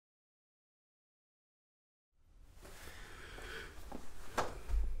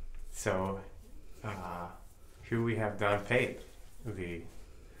So, here we have Don Pate, the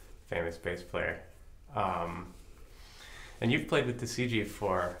famous bass player. And you've played with the CG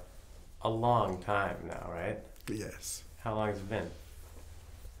for a long time now, right? Yes. How long has it been?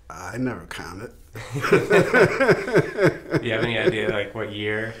 I never counted. Do you have any idea, like, what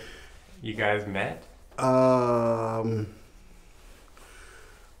year you guys met?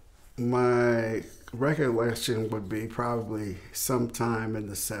 My recollection would be probably sometime in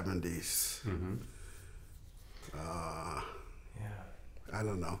the 70s. Mm-hmm. Yeah. I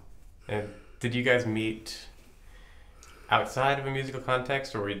don't know. And did you guys meet outside of a musical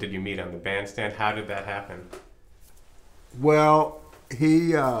context, or did you meet on the bandstand? How did that happen? Well,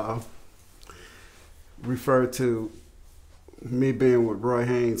 he referred to me being with Roy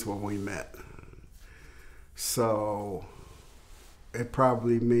Haynes when we met. So it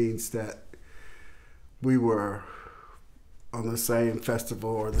probably means that we were on the same festival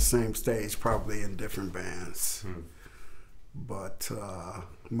or the same stage, probably in different bands. Hmm. But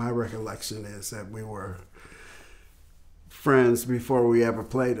my recollection is that we were friends before we ever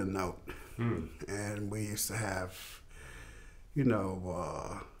played a note. Hmm. And we used to have,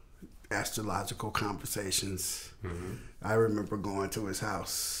 astrological conversations. Mm-hmm. I remember going to his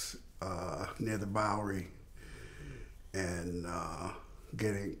house near the Bowery and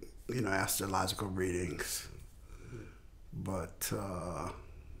getting, astrological readings. But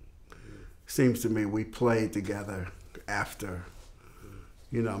seems to me we played together after,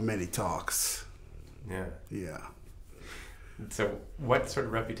 many talks. Yeah. Yeah. So what sort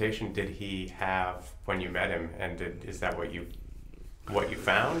of reputation did he have when you met him? And is that what you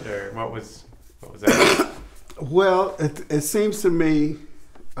found, or what was that? Well, it seems to me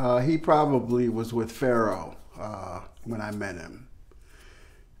he probably was with Pharaoh when I met him.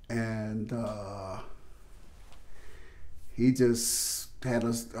 And he just had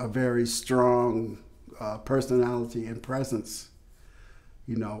a very strong personality and presence,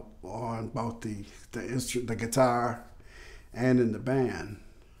 on both the guitar and in the band.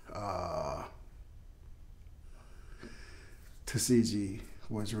 Tuskegee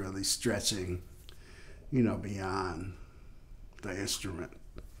was really stretching, beyond the instrument.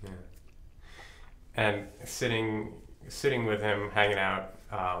 Yeah. And sitting with him, hanging out,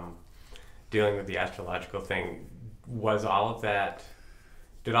 dealing with the astrological thing, did all of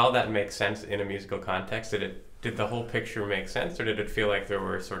that make sense in a musical context? Did the whole picture make sense, or did it feel like there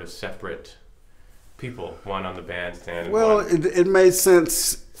were sort of separate people, one on the bandstand? And well, it made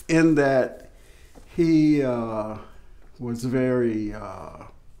sense in that he was very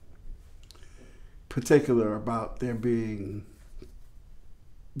particular about there being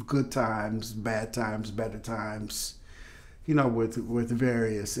good times, bad times, better times, with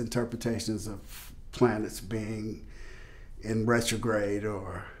various interpretations of planets being in retrograde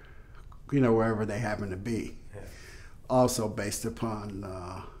or, wherever they happen to be. Yeah. Also based upon,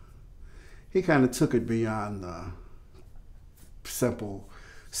 he kind of took it beyond the simple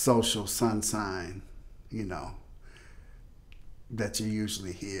social sun sign, that you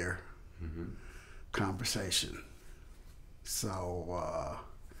usually hear. Mm-hmm. Conversation. So,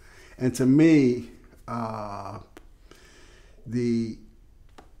 and to me, at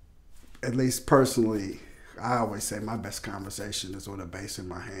least personally, I always say my best conversation is with a bass in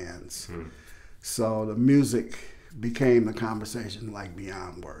my hands. Hmm. So the music became the conversation, like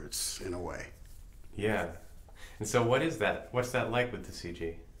beyond words, in a way. Yeah. And so what is that? What's that like with the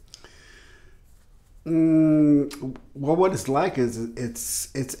CG? Well, what it's like is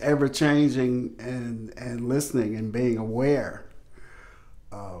it's ever changing and listening and being aware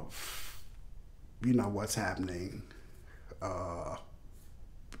of what's happening,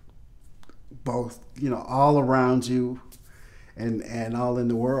 both all around you and all in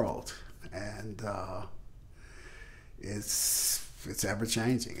the world, and it's ever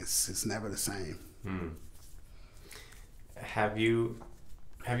changing. It's never the same. Hmm. Have you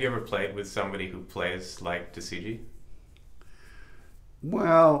ever played with somebody who plays like Tuskegee?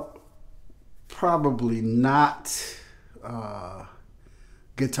 Well, probably not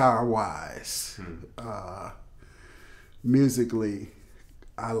guitar-wise. Hmm. Musically,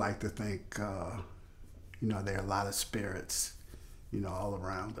 I like to think, there are a lot of spirits, all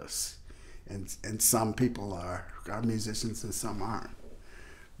around us. And some people are musicians and some aren't.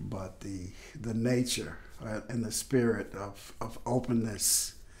 But the nature and the spirit of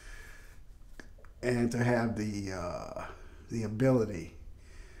openness, and to have the ability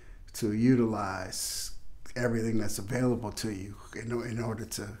to utilize everything that's available to you in order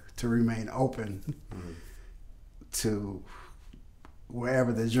to remain open Mm-hmm. to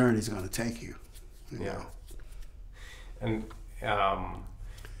wherever the journey's going to take you. You Yeah. know? And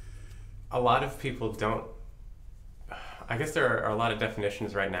a lot of people don't. I guess there are a lot of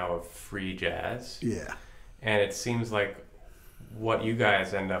definitions right now of free jazz, Yeah. and it seems like what you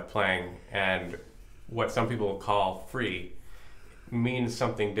guys end up playing and what some people call free means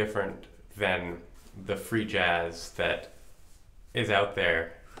something different than the free jazz that is out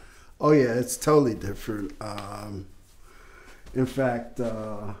there. Oh yeah, it's totally different. In fact,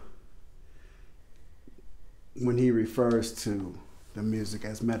 when he refers to the music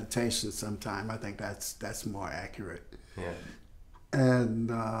as meditation, sometime I think that's more accurate. Yeah.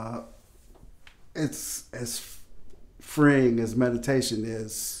 And it's as freeing as meditation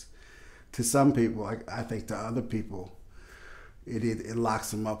is to some people. I think to other people, it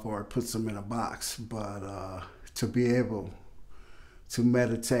locks them up or it puts them in a box. But to be able to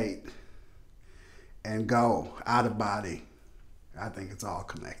meditate and go out of body, I think it's all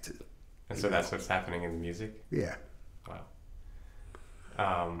connected. And so that's what's happening in the music? Yeah. Wow.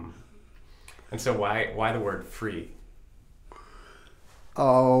 And so why the word free?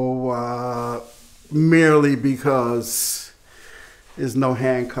 Oh, merely because there's no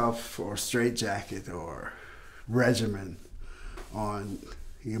handcuff or straitjacket or regimen on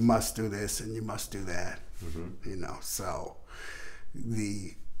you must do this and you must do that. Mm-hmm. You know, so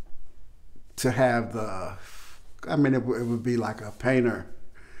to have it would be like a painter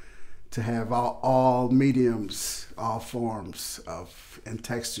to have all mediums, all forms and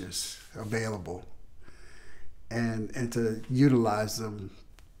textures available, and to utilize them,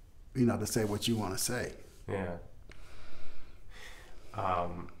 you know, to say what you want to say. Yeah.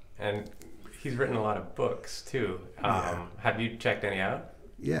 And he's written a lot of books too. Yeah. Have you checked any out?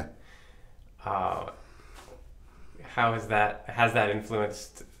 Yeah. How has that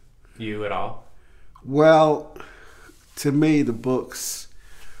influenced you at all? Well, to me, the books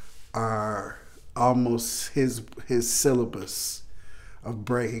are almost his syllabus of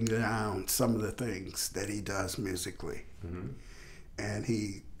breaking down some of the things that he does musically. Mm-hmm. And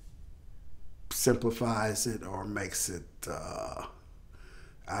he simplifies it or makes it,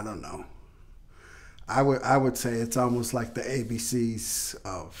 I don't know. I would say it's almost like the ABCs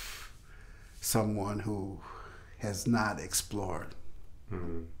of someone who has not explored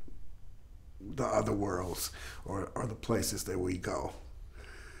mm-hmm. the other worlds or the places that we go.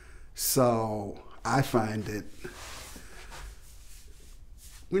 So I find it,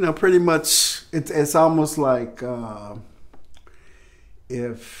 you know, pretty much, it's almost like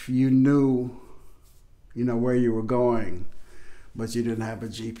if you knew, you know, where you were going, but you didn't have a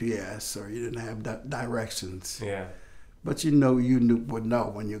GPS or you didn't have directions. Yeah. But you would know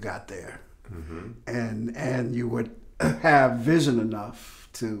when you got there. Mm-hmm. And you would have vision enough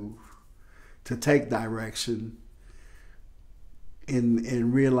to take direction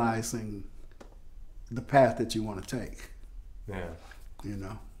in realizing the path that you want to take. Yeah. You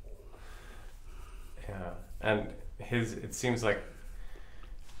know. Yeah. And it seems like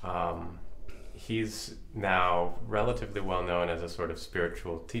he's now relatively well known as a sort of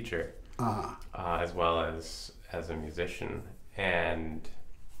spiritual teacher, as well as a musician, and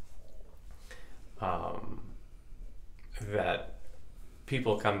that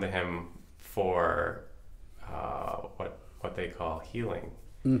people come to him for what they call healing.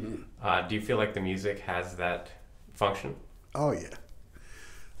 Mm-hmm. Do you feel like the music has that function? Oh yeah.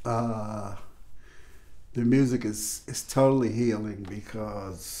 The music is totally healing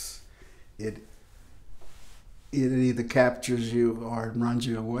because it either captures you or it runs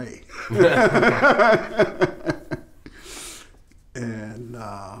you away. And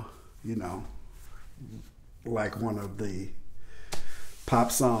you know, like one of the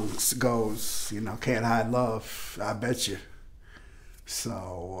pop songs goes, you know, can't hide love, I bet you.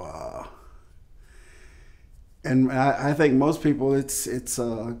 So and I think most people it's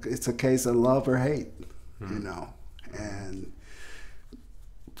a case of love or hate, you know. And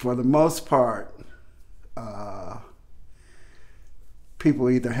for the most part, people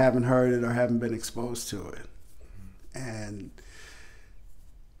either haven't heard it or haven't been exposed to it. And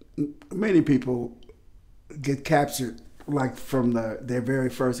many people get captured like from their very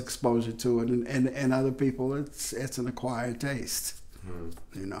first exposure to it, and other people it's an acquired taste,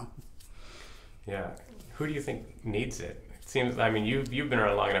 you know. Yeah. Who do you think needs it? It seems, I mean, you've been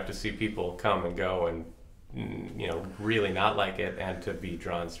around long enough to see people come and go and, you know, really not like it and to be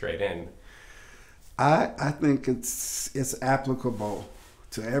drawn straight in. I think it's applicable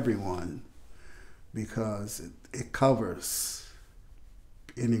to everyone because it covers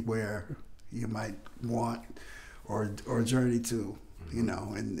anywhere you might want or journey to, you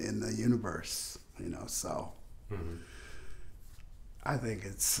know, in the universe, you know. So I think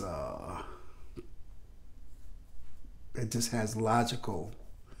it just has logical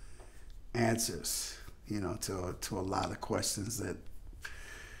answers, to a lot of questions that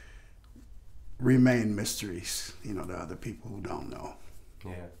remain mysteries, to other people who don't know.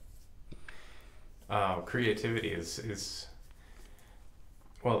 Yeah. Creativity is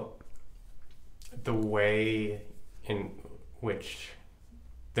well, the way in which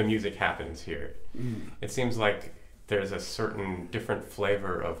the music happens here. It seems like there's a certain different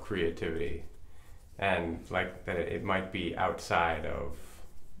flavor of creativity, and like that it might be outside of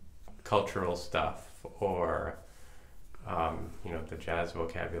cultural stuff or the jazz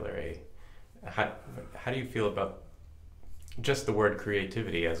vocabulary. How do you feel about just the word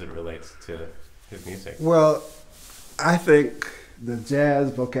creativity as it relates to his music? Well, I think the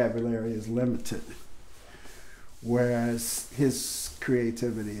jazz vocabulary is limited, whereas his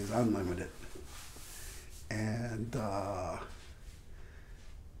creativity is unlimited. And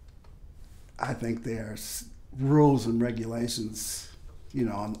I think there's rules and regulations,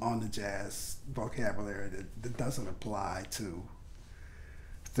 on the jazz vocabulary that doesn't apply to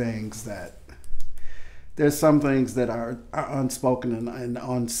things that, there's some things that are unspoken and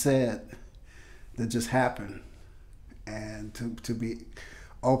unsaid that just happen. And to be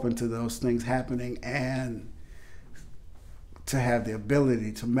open to those things happening and to have the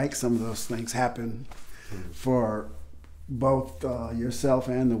ability to make some of those things happen for both yourself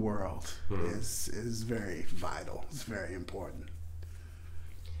and the world is very vital. It's very important.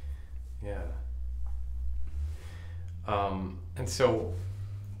 Yeah. And so,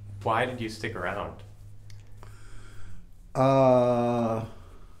 why did you stick around?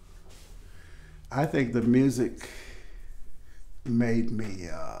 I think the music made me,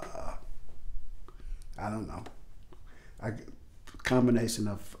 I don't know, a combination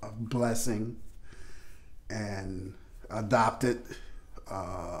of blessing and adopted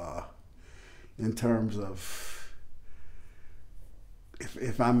in terms of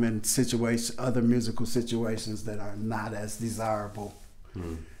if I'm in other musical situations that are not as desirable,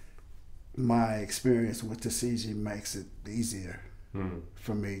 my experience with the CG makes it easier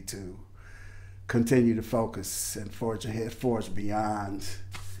for me to continue to focus and forge beyond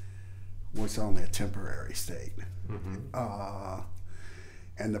what's only a temporary state.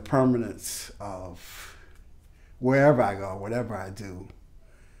 And the permanence of wherever I go, whatever I do,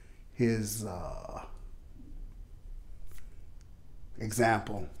 his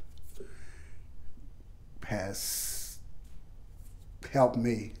example has helped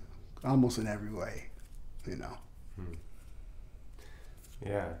me almost in every way,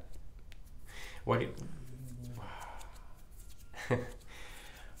 Yeah.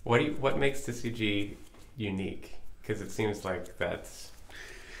 What makes the CG unique? Because it seems like that's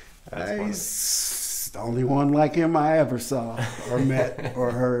he's the only one like him I ever saw or met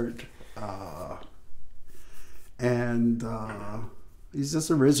or heard, and he's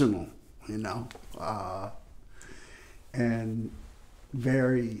just original, and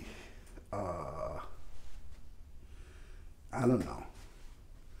very I don't know.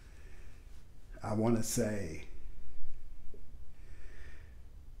 I want to say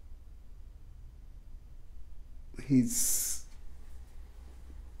he's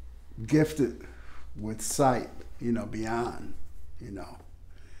gifted with sight, beyond,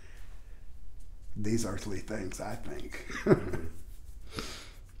 these earthly things, I think.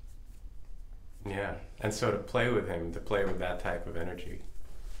 Yeah. And so to play with him, to play with that type of energy,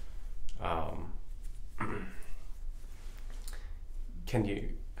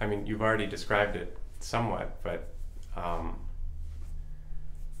 you've already described it somewhat, but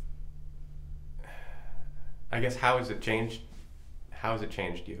I guess how has it changed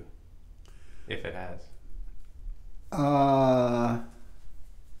you, if it has?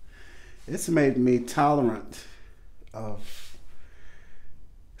 It's made me tolerant of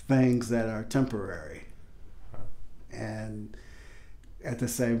things that are temporary. And at the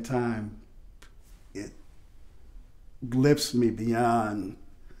same time, it lifts me beyond,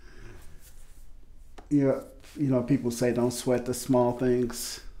 people say don't sweat the small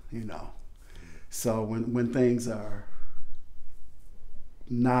things, So when things are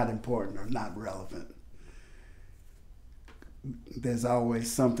not important or not relevant, there's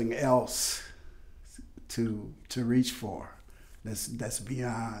always something else to reach for that's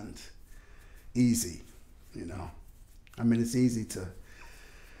beyond easy, it's easy to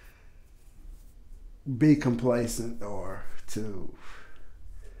be complacent or to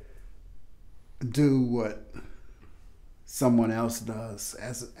do what someone else does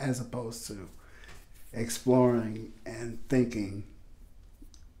as opposed to exploring and thinking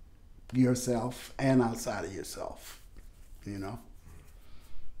yourself and outside of yourself, Yeah.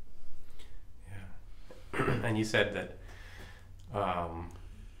 And you said that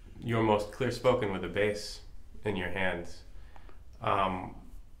you're most clear spoken with a bass in your hands.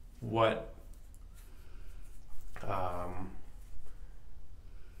 What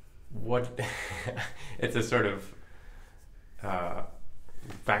it's a sort of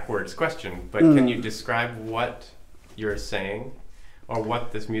backwards question, but can you describe what you're saying or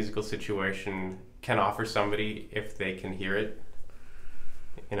what this musical situation can offer somebody if they can hear it,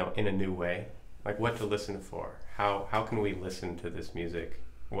 in a new way? Like what to listen for? How can we listen to this music?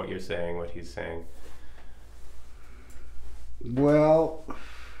 What you're saying, what he's saying? Well,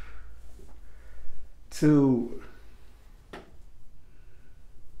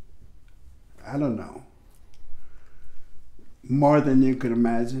 I don't know. More than you could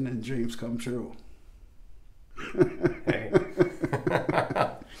imagine, and dreams come true. Hey.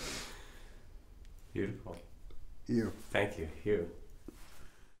 Beautiful. You. Thank you. Hugh.